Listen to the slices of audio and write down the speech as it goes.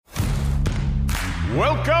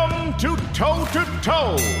Welcome to Toe to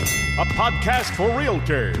Toe, a podcast for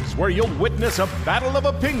realtors where you'll witness a battle of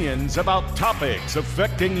opinions about topics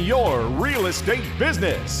affecting your real estate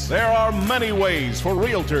business. There are many ways for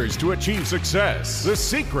realtors to achieve success. The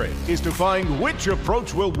secret is to find which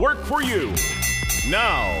approach will work for you.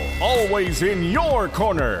 Now, always in your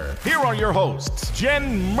corner, here are your hosts,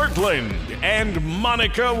 Jen Mertland and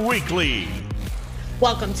Monica Weekly.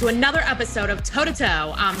 Welcome to another episode of Toe to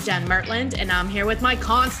Toe. I'm Jen Mertland, and I'm here with my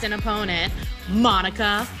constant opponent,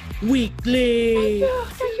 Monica Weekly.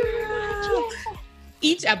 Thank you very much.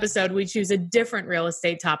 Each episode, we choose a different real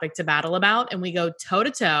estate topic to battle about, and we go toe to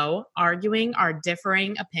toe, arguing our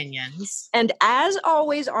differing opinions. And as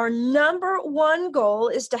always, our number one goal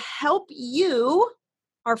is to help you,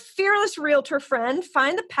 our fearless realtor friend,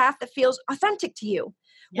 find the path that feels authentic to you.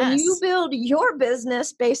 When you build your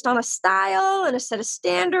business based on a style and a set of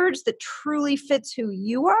standards that truly fits who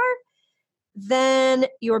you are, then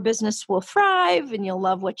your business will thrive and you'll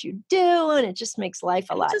love what you do, and it just makes life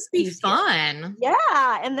a lot easier. Just be fun.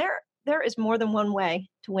 Yeah, and there is more than one way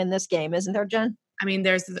to win this game, isn't there, Jen? I mean,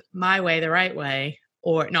 there's my way, the right way.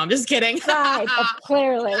 Or, no, I'm just kidding. Right,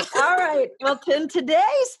 clearly. All right. Well, in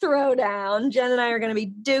today's throwdown, Jen and I are going to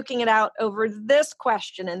be duking it out over this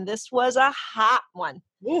question, and this was a hot one.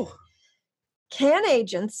 Ooh. Can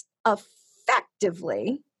agents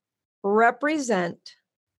effectively represent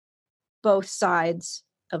both sides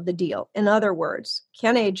of the deal? In other words,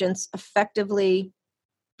 can agents effectively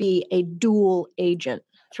be a dual agent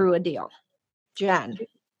through a deal? Jen. Do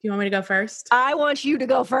you want me to go first? I want you to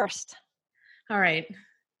go first. All right.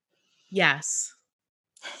 Yes,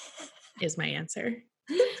 is my answer.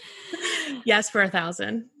 Yes, for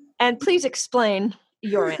 1,000. And please explain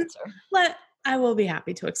your answer. I will be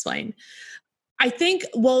happy to explain. I think,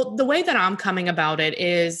 well, the way that I'm coming about it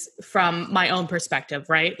is from my own perspective,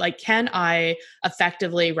 right? Like, can I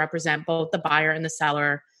effectively represent both the buyer and the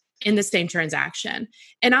seller in the same transaction?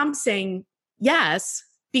 And I'm saying yes,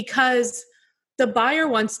 because the buyer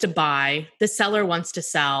wants to buy, the seller wants to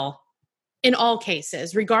sell in all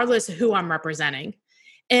cases, regardless of who I'm representing.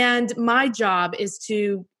 And my job is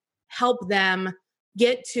to help them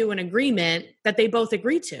get to an agreement that they both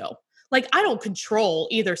agree to. Like, I don't control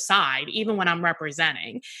either side, even when I'm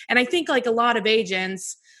representing. And I think like a lot of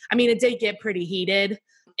agents, I mean, it did get pretty heated.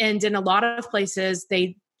 And in a lot of places,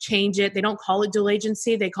 they change it. They don't call it dual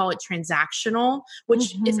agency. They call it transactional,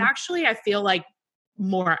 which is actually, I feel like,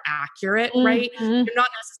 more accurate, right? You're not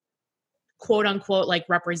necessarily quote unquote, like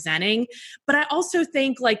representing. But I also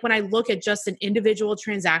think like when I look at just an individual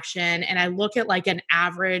transaction and I look at like an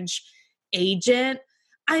average agent,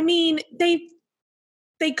 I mean, they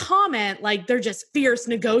comment like they're just fierce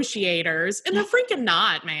negotiators, and they're freaking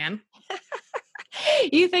not, man.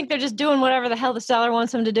 You think they're just doing whatever the hell the seller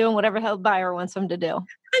wants them to do and whatever the hell the buyer wants them to do?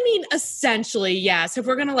 I mean, essentially, yes. If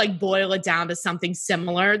we're going to like boil it down to something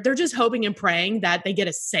similar, they're just hoping and praying that they get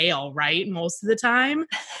a sale, right? Most of the time.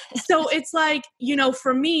 So it's like, you know,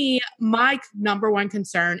 for me, my number one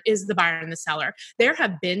concern is the buyer and the seller. There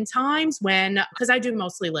have been times when, because I do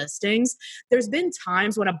mostly listings, there's been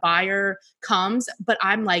times when a buyer comes, but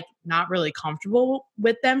I'm like not really comfortable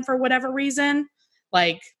with them for whatever reason.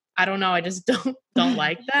 Like, I don't know. I just don't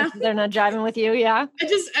like them. They're not jiving with you. Yeah.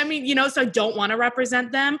 I mean, you know, so I don't want to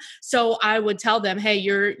represent them. So I would tell them, hey,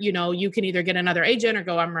 you can either get another agent or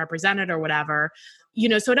go unrepresented or whatever, you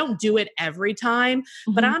know, so I don't do it every time.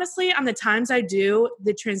 But honestly, on the times I do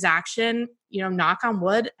the transaction, you know, knock on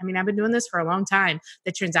wood. I mean, I've been doing this for a long time.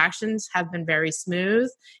 The transactions have been very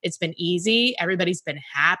smooth. It's been easy. Everybody's been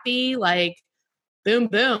happy. Like, boom,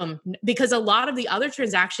 boom. Because a lot of the other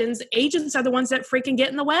transactions, agents are the ones that freaking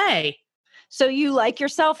get in the way. So you like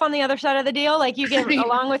yourself on the other side of the deal? Like you get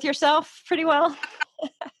along with yourself pretty well?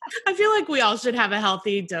 I feel like we all should have a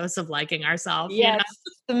healthy dose of liking ourselves. Yes, you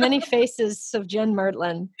know? The many faces of Jen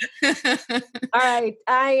Mertland. All right,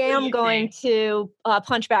 I am going to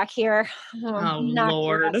punch back here. Oh,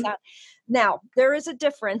 Lord. Now, there is a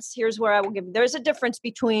difference. Here's where I will give you. There's a difference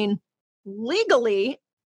between legally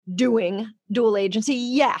doing dual agency.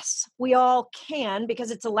 Yes, we all can because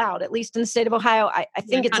it's allowed, at least in the state of Ohio. I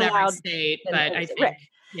think it's allowed. Every state, but I think, right.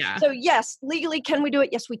 Yeah. So yes, legally, can we do it?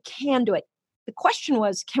 Yes, we can do it. The question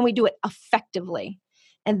was, can we do it effectively?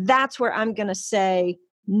 And that's where I'm going to say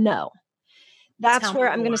no. That's where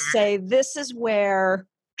I'm going to say this is where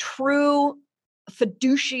true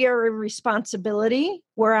fiduciary responsibility,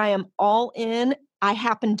 where I am all in. I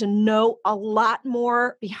happen to know a lot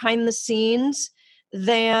more behind the scenes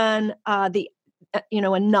than a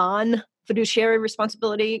non fiduciary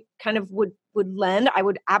responsibility kind of would lend. I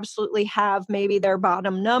would absolutely have maybe their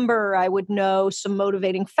bottom number. I would know some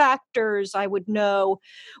motivating factors. I would know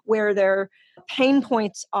where their pain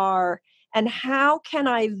points are. And how can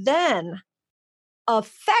I then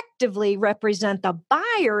effectively represent the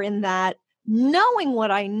buyer in that, knowing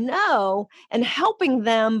what I know and helping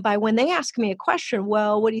them by when they ask me a question,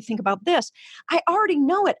 well, what do you think about this? I already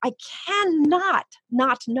know it. I cannot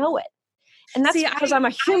not know it. And that's because I'm a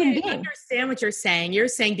human being. I understand what you're saying. You're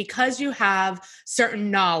saying because you have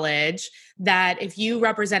certain knowledge that if you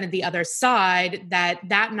represented the other side,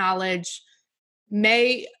 that knowledge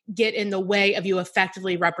may get in the way of you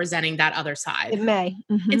effectively representing that other side. It may.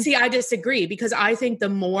 Mm-hmm. And see, I disagree because I think the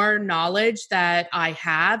more knowledge that I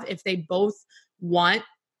have, if they both want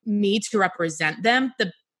me to represent them,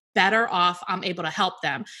 the better off I'm able to help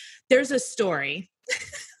them. There's a story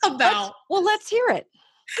about... Let's hear it.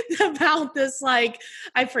 About this, like,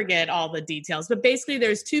 I forget all the details, but basically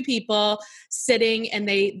there's two people sitting and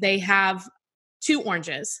they have two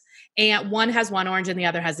oranges, and one has one orange and the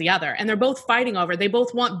other has the other, and they're both fighting over, they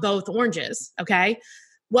both want both oranges. Okay.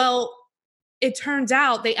 Well, it turns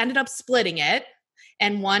out they ended up splitting it,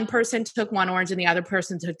 and one person took one orange and the other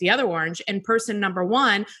person took the other orange, and person number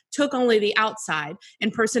one took only the outside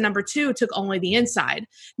and person number two took only the inside.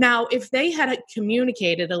 Now, if they had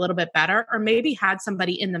communicated a little bit better, or maybe had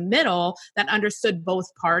somebody in the middle that understood both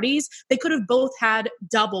parties, they could have both had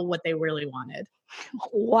double what they really wanted.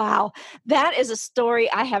 Wow. That is a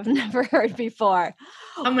story I have never heard before.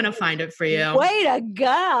 I'm going to find it for you. Way to go.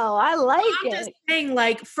 I like it. I'm just saying,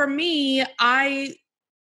 like, for me,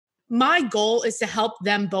 my goal is to help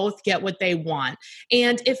them both get what they want.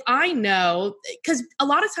 And if I know, because a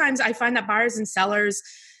lot of times I find that buyers and sellers,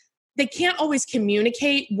 they can't always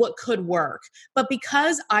communicate what could work. But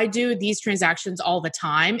because I do these transactions all the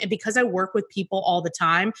time, and because I work with people all the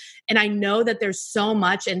time, and I know that there's so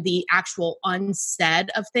much in the actual unsaid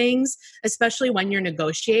of things, especially when you're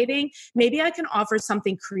negotiating, maybe I can offer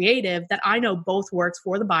something creative that I know both works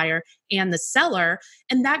for the buyer and the seller.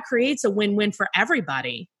 And that creates a win-win for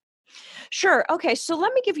everybody. Sure. Okay. So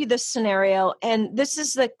let me give you this scenario. And this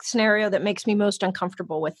is the scenario that makes me most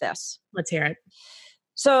uncomfortable with this. Let's hear it.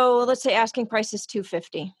 So let's say asking price is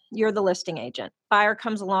 $250. You're the listing agent. Buyer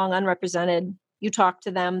comes along unrepresented. You talk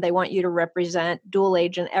to them. They want you to represent, dual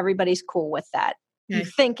agent. Everybody's cool with that. Okay. You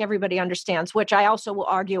think everybody understands, which I also will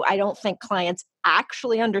argue, I don't think clients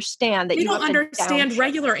actually understand that you don't understand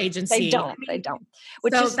regular agency. They don't.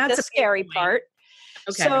 Which is the scary part.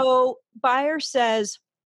 Okay. So buyer says,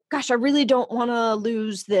 gosh, I really don't want to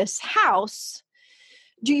lose this house.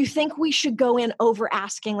 Do you think we should go in over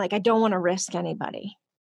asking? Like, I don't want to risk anybody.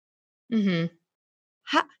 Mm-hmm.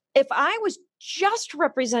 If I was just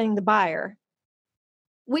representing the buyer,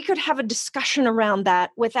 we could have a discussion around that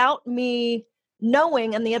without me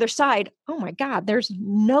knowing on the other side, oh my God, there's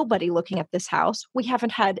nobody looking at this house. We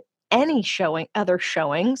haven't had any other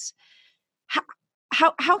showings.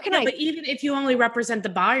 How can I? But even if you only represent the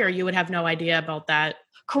buyer, you would have no idea about that.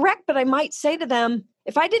 Correct. But I might say to them,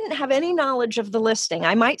 if I didn't have any knowledge of the listing,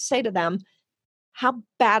 I might say to them, how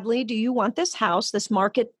badly do you want this house? This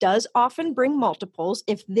market does often bring multiples.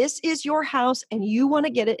 If this is your house and you want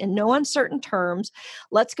to get it in no uncertain terms,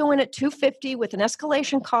 let's go in at $250 with an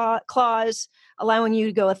escalation clause, allowing you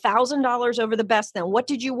to go $1,000 over the best. Then what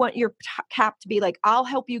did you want your cap to be? Like, I'll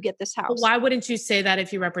help you get this house. Well, why wouldn't you say that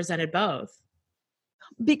if you represented both?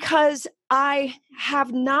 Because I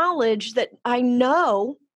have knowledge that I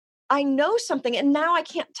know something, and now I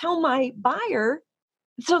can't tell my buyer.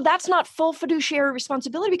 So that's not full fiduciary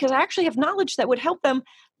responsibility, because I actually have knowledge that would help them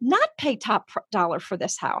not pay top dollar for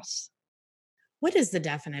this house. What is the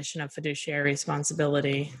definition of fiduciary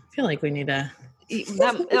responsibility? I feel like we need to...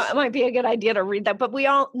 That might be a good idea to read that, but we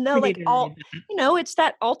all know, it's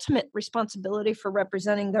that ultimate responsibility for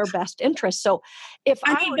representing their best interests. So if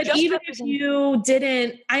you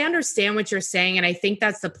didn't, I understand what you're saying. And I think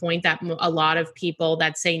that's the point that a lot of people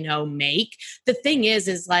that say no make. The thing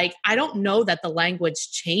is like, I don't know that the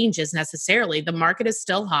language changes necessarily. The market is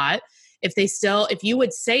still hot. If you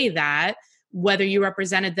would say that, whether you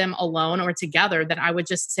represented them alone or together, then I would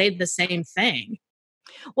just say the same thing.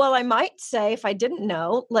 Well, I might say, if I didn't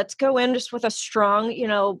know, let's go in just with a strong,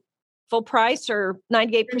 full price or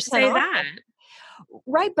 98% say off. That.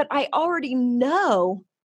 Right. But I already know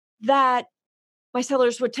that my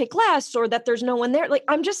sellers would take less, or that there's no one there. Like,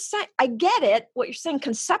 I'm just saying, I get it, what you're saying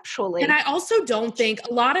conceptually. And I also don't think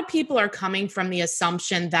a lot of people are coming from the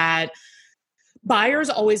assumption that buyers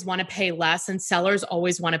always want to pay less and sellers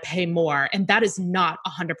always want to pay more. And that is not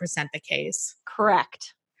 100% the case.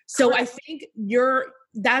 Correct. So I think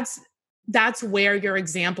that's where your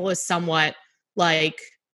example is somewhat like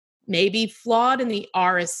maybe flawed in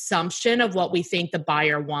our assumption of what we think the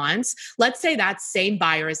buyer wants. Let's say that same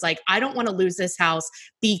buyer is like, I don't want to lose this house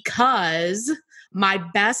because my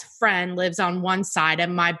best friend lives on one side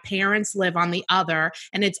and my parents live on the other.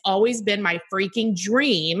 And it's always been my freaking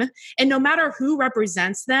dream. And no matter who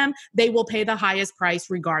represents them, they will pay the highest price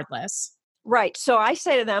regardless. Right. So I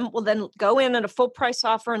say to them, well, then go in at a full price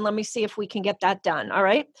offer and let me see if we can get that done. All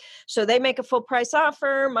right. So they make a full price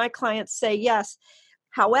offer. My clients say yes.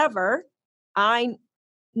 However,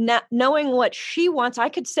 knowing what she wants, I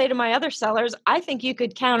could say to my other sellers, I think you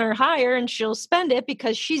could counter higher and she'll spend it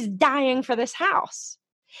because she's dying for this house.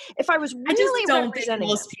 If I was really I just don't representing think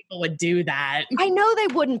most people would do that. I know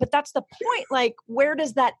they wouldn't, but that's the point. Like, where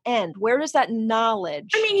does that end? Where does that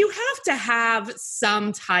knowledge? I mean, you have to have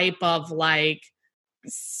some type of like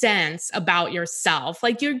sense about yourself.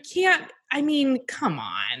 Like you can't, I mean, come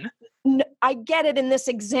on. I get it in this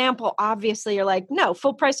example. Obviously, you're like, no,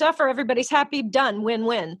 full price offer, everybody's happy, done,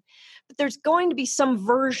 win-win. But there's going to be some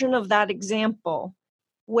version of that example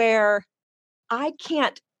where I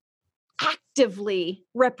can't actively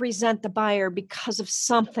represent the buyer because of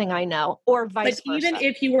something I know, or vice versa. But even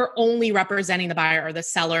if you were only representing the buyer or the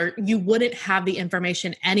seller, you wouldn't have the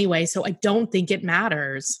information anyway. So I don't think it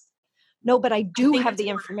matters. No, but I do have the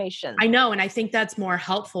information. I know. And I think that's more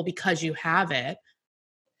helpful because you have it.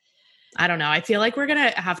 I don't know. I feel like we're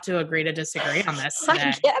going to have to agree to disagree on this today.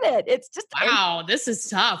 I get it. It's just, wow, this is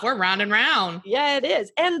tough. We're round and round. Yeah, it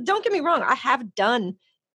is. And don't get me wrong. I have done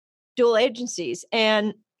dual agencies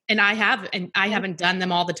and I haven't done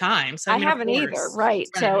them all the time. So I haven't either. Right.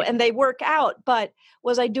 So, and they work out, but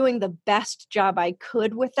was I doing the best job I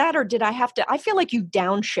could with that? Or did I have to, I feel like you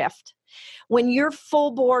downshift. When you're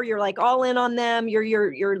full bore, you're like all in on them,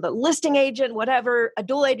 you're the listing agent, whatever, a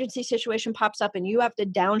dual agency situation pops up and you have to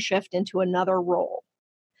downshift into another role.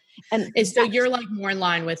 And so you're like more in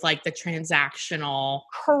line with like the transactional.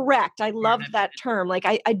 Correct. I love that term. Like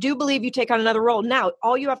I do believe you take on another role. Now,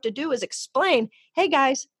 all you have to do is explain, hey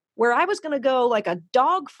guys, where I was going to go like a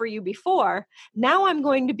dog for you before, now I'm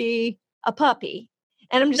going to be a puppy.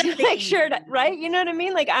 And I'm just going to make sure that, right? You know what I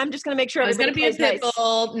mean? Like, I'm just going to make sure. I was going to be a pit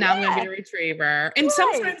bull. Now I'm going to be a retriever. And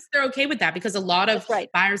sometimes they're okay with that because a lot of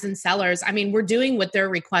buyers and sellers, I mean, we're doing what their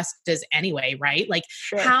request is anyway, right? Like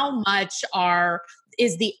how much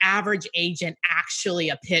is the average agent actually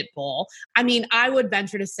a pit bull? I mean, I would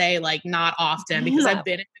venture to say like not often because I've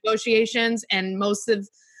been in negotiations and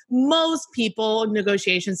most people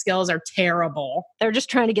negotiation skills are terrible. They're just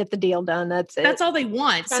trying to get the deal done. That's it. That's all they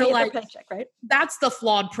want. So like, paycheck, right? That's the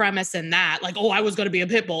flawed premise in that. Like, oh, I was going to be a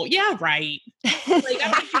pit bull. Yeah, right. Like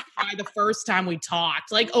I made you cry the first time we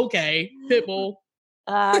talked. Like, okay, pit bull.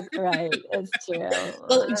 Right. It's true.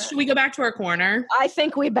 Well, should we go back to our corner? I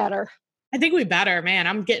think we better. Man.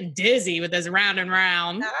 I'm getting dizzy with this round and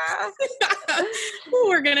round.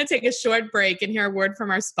 We're going to take a short break and hear a word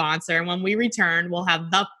from our sponsor. And when we return, we'll have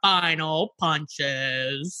the final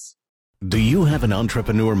punches. Do you have an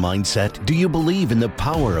entrepreneur mindset? Do you believe in the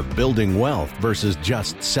power of building wealth versus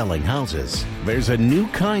just selling houses? There's a new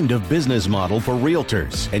kind of business model for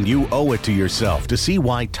realtors, and you owe it to yourself to see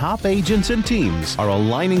why top agents and teams are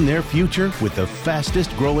aligning their future with the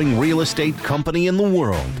fastest growing real estate company in the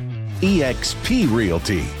world. eXp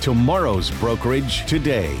Realty, tomorrow's brokerage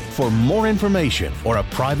today. For more information or a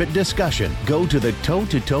private discussion, go to the Toe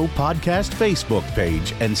to Toe Podcast Facebook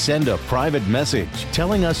page and send a private message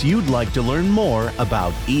telling us you'd like to learn more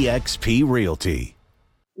about eXp Realty.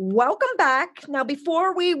 Welcome back. Now,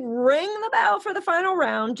 before we ring the bell for the final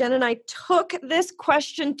round, Jen and I took this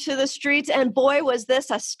question to the streets, and boy, was this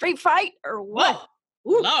a street fight or what?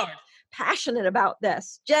 Ooh, Lord. Passionate about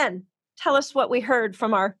this. Jen, tell us what we heard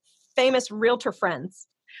from our famous realtor friends.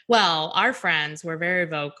 Well, our friends were very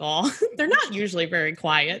vocal. They're not usually very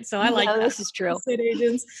quiet. So I like that. This is true. Estate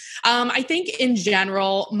agents. I think in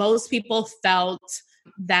general, most people felt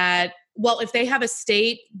that, well, if they have a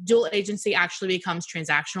state, dual agency actually becomes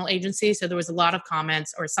transactional agency. So there was a lot of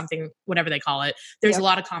comments or something, whatever they call it. There's a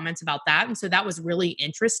lot of comments about that. And so that was really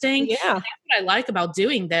interesting. Yeah. And that's what I like about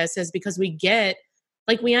doing this is because we get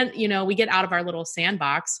out of our little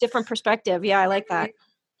sandbox. Different perspective. Yeah, I like that.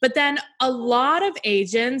 But then a lot of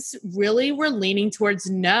agents really were leaning towards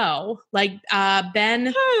no. Like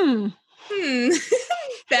Ben,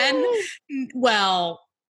 Ben, well,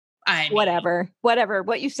 I mean, whatever.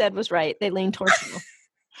 What you said was right. They leaned towards you.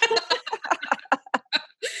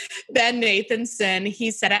 Ben Nathanson, he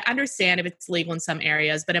said, I understand if it's legal in some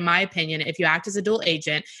areas, but in my opinion, if you act as a dual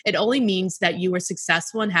agent, it only means that you were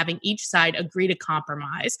successful in having each side agree to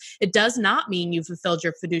compromise. It does not mean you fulfilled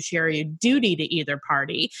your fiduciary duty to either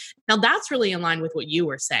party. Now, that's really in line with what you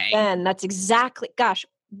were saying. Ben, that's exactly, gosh,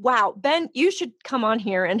 wow. Ben, you should come on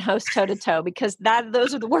here and host Toe to Toe, because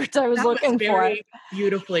those are the words I was looking for.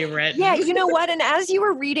 Beautifully written. Yeah, you know what? And as you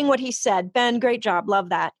were reading what he said, Ben, great job. Love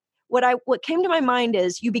that. What came to my mind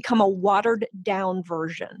is you become a watered down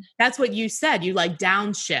version. That's what you said. You like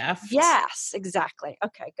downshift. Yes, exactly.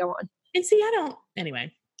 Okay, go on. And see,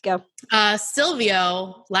 anyway. Go.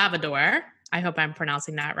 Silvio Lavador, I hope I'm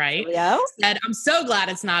pronouncing that right, said, I'm so glad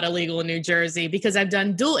it's not illegal in New Jersey because I've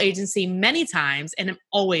done dual agency many times and I'm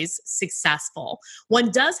always successful.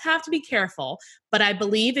 One does have to be careful, but I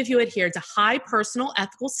believe if you adhere to high personal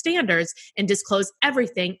ethical standards and disclose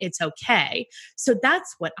everything, it's okay. So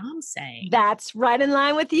that's what I'm saying. That's right in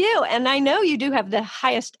line with you. And I know you do have the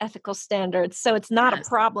highest ethical standards, so it's not a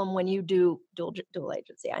problem when you do dual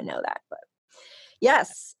agency. I know that, but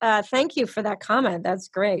yes, thank you for that comment. That's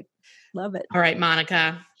great. Love it. All right,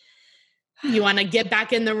 Monica, you want to get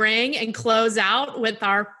back in the ring and close out with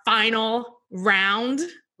our final round?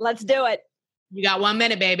 Let's do it. You got 1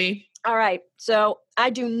 minute, baby. All right. So I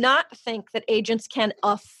do not think that agents can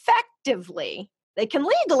they can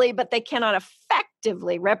legally, but they cannot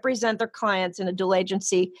effectively represent their clients in a dual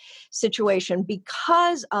agency situation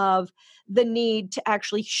because of the need to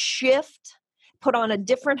actually put on a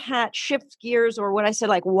different hat, shift gears, or what I said,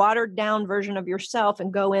 like watered down version of yourself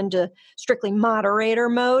and go into strictly moderator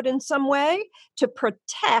mode in some way to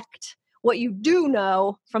protect what you do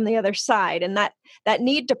know from the other side. And that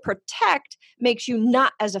need to protect makes you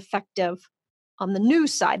not as effective on the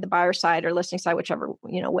news side, the buyer side or listing side, whichever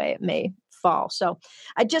way it may fall. So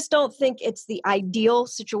I just don't think it's the ideal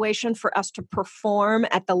situation for us to perform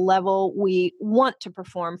at the level we want to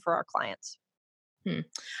perform for our clients.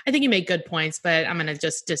 I think you make good points, but I'm going to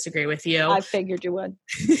just disagree with you. I figured you would.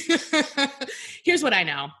 Here's what I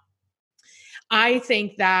know. I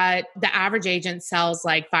think that the average agent sells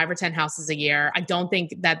like 5 or 10 houses a year. I don't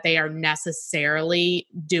think that they are necessarily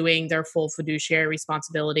doing their full fiduciary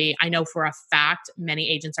responsibility. I know for a fact many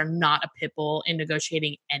agents are not a pit bull in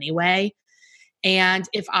negotiating anyway. And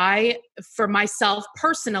for myself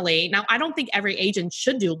personally, now I don't think every agent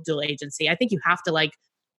should do dual agency. I think you have to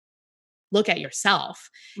look at yourself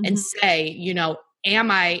and say,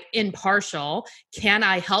 am I impartial? Can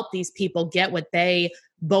I help these people get what they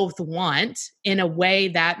both want in a way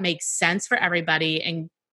that makes sense for everybody and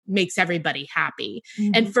makes everybody happy?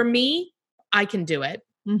 And for me, I can do it.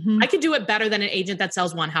 I can do it better than an agent that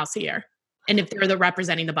sells 1 house a year. And if they're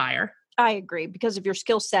representing the buyer. I agree, because of your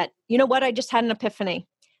skill set. You know what? I just had an epiphany.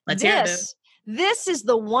 Let's hear it. This is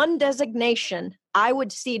the one designation I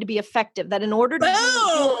would see to be effective, that in order to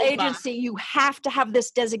do dual agency, you have to have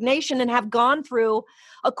this designation and have gone through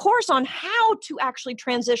a course on how to actually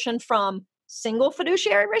transition from single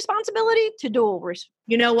fiduciary responsibility to dual.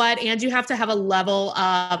 You know what? And you have to have a level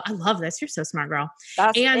of, I love this. You're so smart, girl.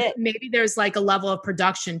 Maybe there's a level of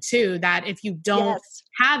production too, that if you don't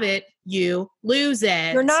have it, you lose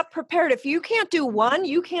it. You're not prepared. If you can't do one,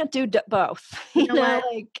 you can't do both. You know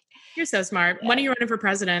you're so smart. When are you running for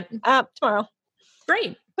president? Tomorrow.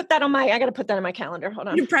 Great. I got to put that on my calendar. Hold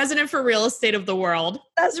on. You're president for real estate of the world.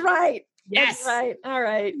 That's right. Yes. That's right. All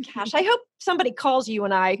right. Gosh, I hope somebody calls you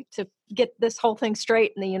and I to get this whole thing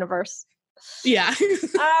straight in the universe. Yeah.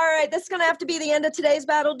 All right. That's going to have to be the end of today's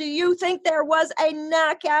battle. Do you think there was a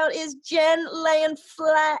knockout? Is Jen laying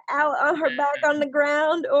flat out on her back on the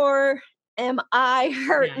ground, or am I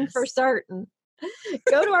hurting for certain?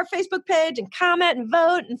 Go to our Facebook page and comment and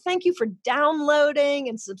vote. And thank you for downloading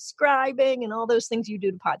and subscribing and all those things you do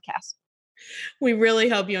to podcasts. We really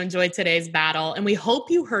hope you enjoyed today's battle. And we hope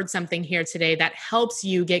you heard something here today that helps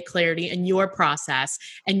you get clarity in your process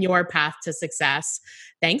and your path to success.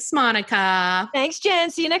 Thanks, Monica. Thanks, Jen.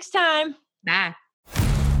 See you next time. Bye.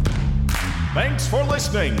 Thanks for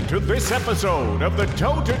listening to this episode of the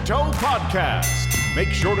Toe to Toe Podcast. Make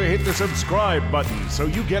sure to hit the subscribe button so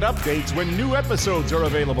you get updates when new episodes are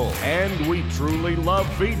available. And we truly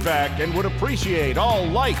love feedback and would appreciate all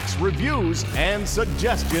likes, reviews, and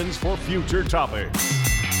suggestions for future topics.